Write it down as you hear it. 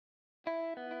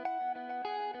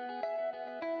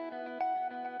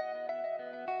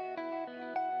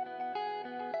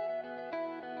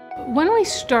When we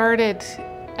started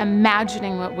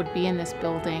imagining what would be in this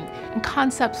building, and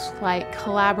concepts like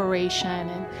collaboration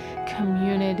and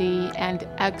community and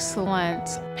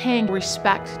excellence, paying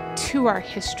respect to our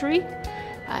history,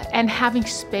 and having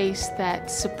space that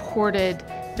supported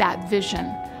that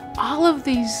vision. All of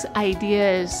these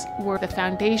ideas were the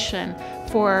foundation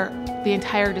for the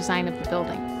entire design of the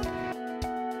building.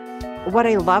 What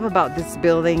I love about this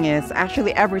building is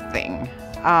actually everything.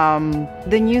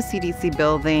 The new CDC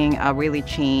building really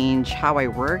changed how I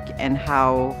work and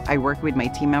how I work with my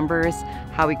team members,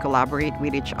 how we collaborate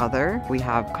with each other. We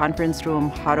have conference room,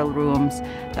 huddle rooms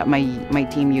that my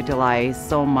team utilize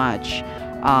so much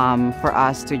for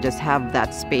us to just have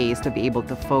that space to be able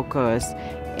to focus.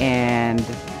 And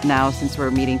now, since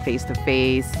we're meeting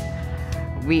face-to-face,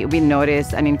 we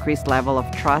notice an increased level of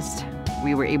trust.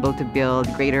 We were able to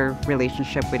build greater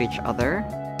relationship with each other.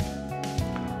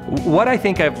 What I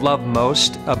think I've loved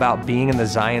most about being in the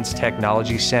Zions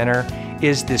Technology Center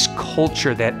is this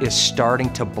culture that is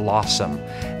starting to blossom.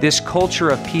 This culture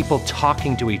of people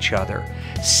talking to each other,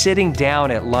 sitting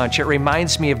down at lunch. It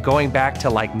reminds me of going back to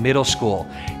like middle school.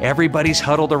 Everybody's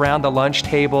huddled around the lunch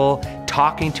table,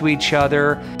 talking to each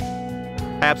other.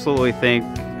 I absolutely think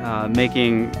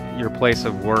making your place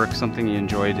of work something you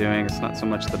enjoy doing. It's not so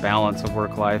much the balance of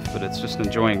work life, but it's just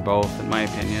enjoying both, in my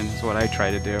opinion, is what I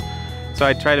try to do. So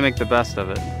I try to make the best of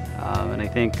it. And I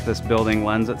think this building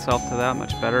lends itself to that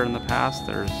much better in the past.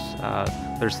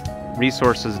 There's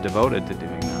resources devoted to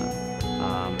doing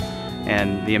that.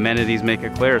 And the amenities make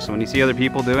it clear. So when you see other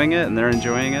people doing it and they're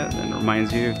enjoying it, then it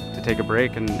reminds you to take a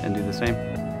break and do the same.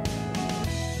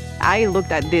 I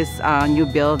looked at this new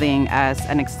building as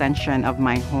an extension of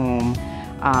my home.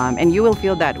 And you will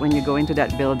feel that when you go into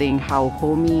that building, how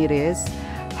homey it is,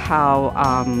 how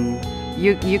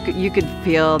you could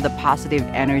feel the positive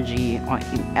energy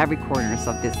in every corners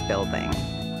of this building.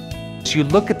 So you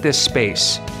look at this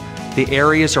space, the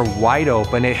areas are wide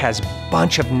open. It has a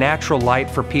bunch of natural light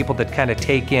for people to kind of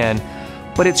take in,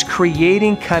 but it's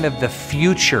creating kind of the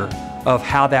future of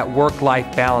how that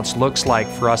work-life balance looks like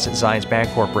for us at Zions Bank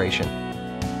Corporation.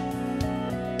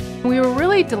 We were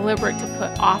really deliberate to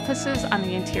put offices on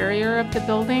the interior of the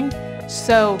building,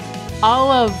 so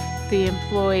all of the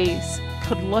employees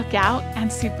could look out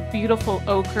and see the beautiful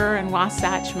Ochre and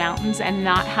Wasatch Mountains and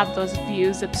not have those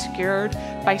views obscured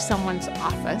by someone's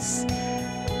office.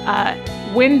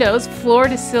 Windows,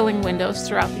 floor-to-ceiling windows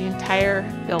throughout the entire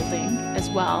building as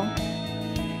well.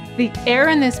 The air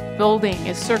in this building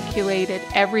is circulated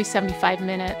every 75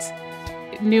 minutes,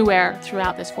 new air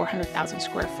throughout this 400,000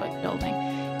 square foot building.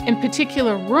 In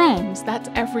particular rooms, that's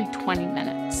every 20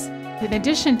 minutes. In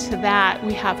addition to that,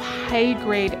 we have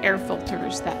high-grade air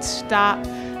filters that stop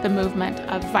the movement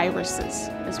of viruses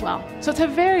as well. So it's a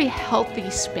very healthy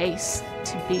space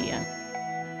to be in.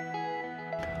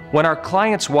 When our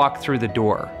clients walk through the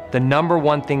door, the number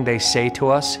one thing they say to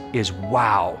us is,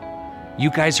 "Wow, you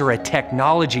guys are a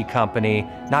technology company,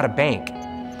 not a bank."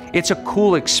 It's a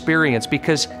cool experience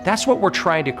because that's what we're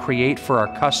trying to create for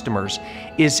our customers,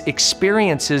 is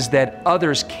experiences that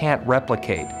others can't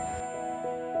replicate.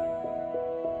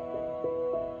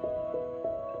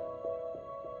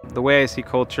 The way I see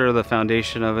culture, the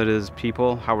foundation of it is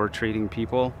people, how we're treating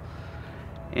people,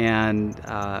 and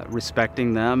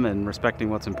respecting them and respecting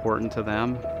what's important to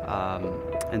them.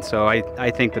 And so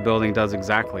I think the building does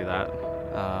exactly that.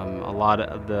 A lot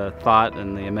of the thought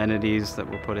and the amenities that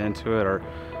were put into it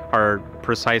are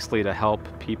precisely to help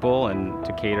people and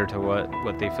to cater to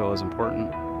what they feel is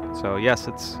important. So yes,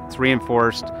 it's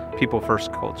reinforced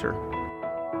people-first culture.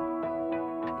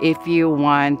 If you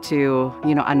want to,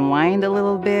 unwind a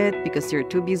little bit because you're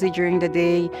too busy during the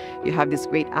day, you have this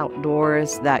great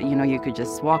outdoors that, you could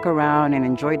just walk around and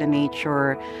enjoy the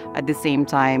nature. At the same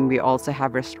time, we also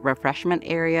have refreshment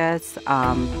areas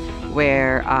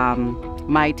where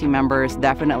my team members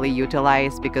definitely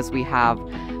utilize, because we have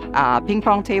ping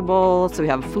pong tables, we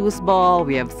have foosball,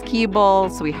 we have skee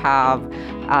balls, we have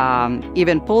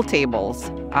even pool tables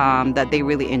that they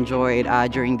really enjoyed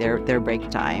during their break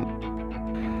time.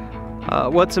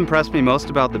 What's impressed me most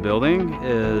about the building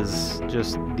is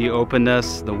just the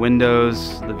openness, the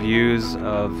windows, the views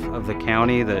of the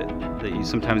county that you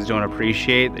sometimes don't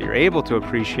appreciate, that you're able to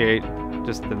appreciate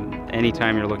just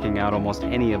anytime you're looking out almost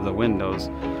any of the windows.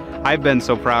 I've been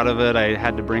so proud of it, I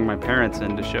had to bring my parents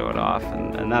in to show it off,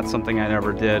 and that's something I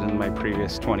never did in my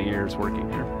previous 20 years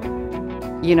working here.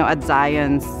 At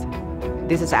Zions,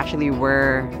 this is actually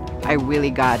where I really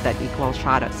got that equal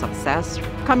shot at success.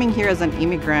 Coming here as an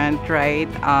immigrant, right,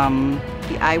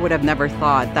 I would have never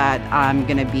thought that I'm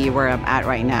gonna be where I'm at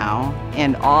right now.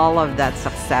 And all of that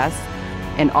success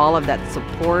and all of that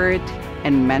support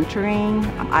and mentoring,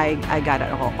 I got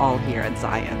it all here at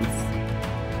Zions.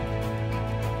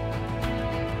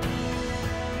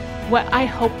 What I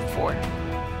hope for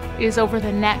is over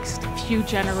the next few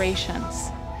generations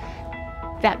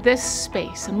that this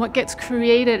space and what gets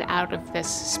created out of this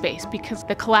space, because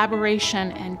the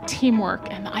collaboration and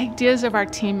teamwork and the ideas of our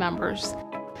team members,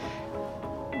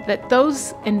 that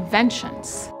those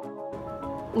inventions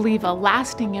leave a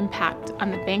lasting impact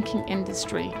on the banking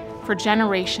industry for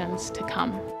generations to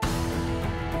come.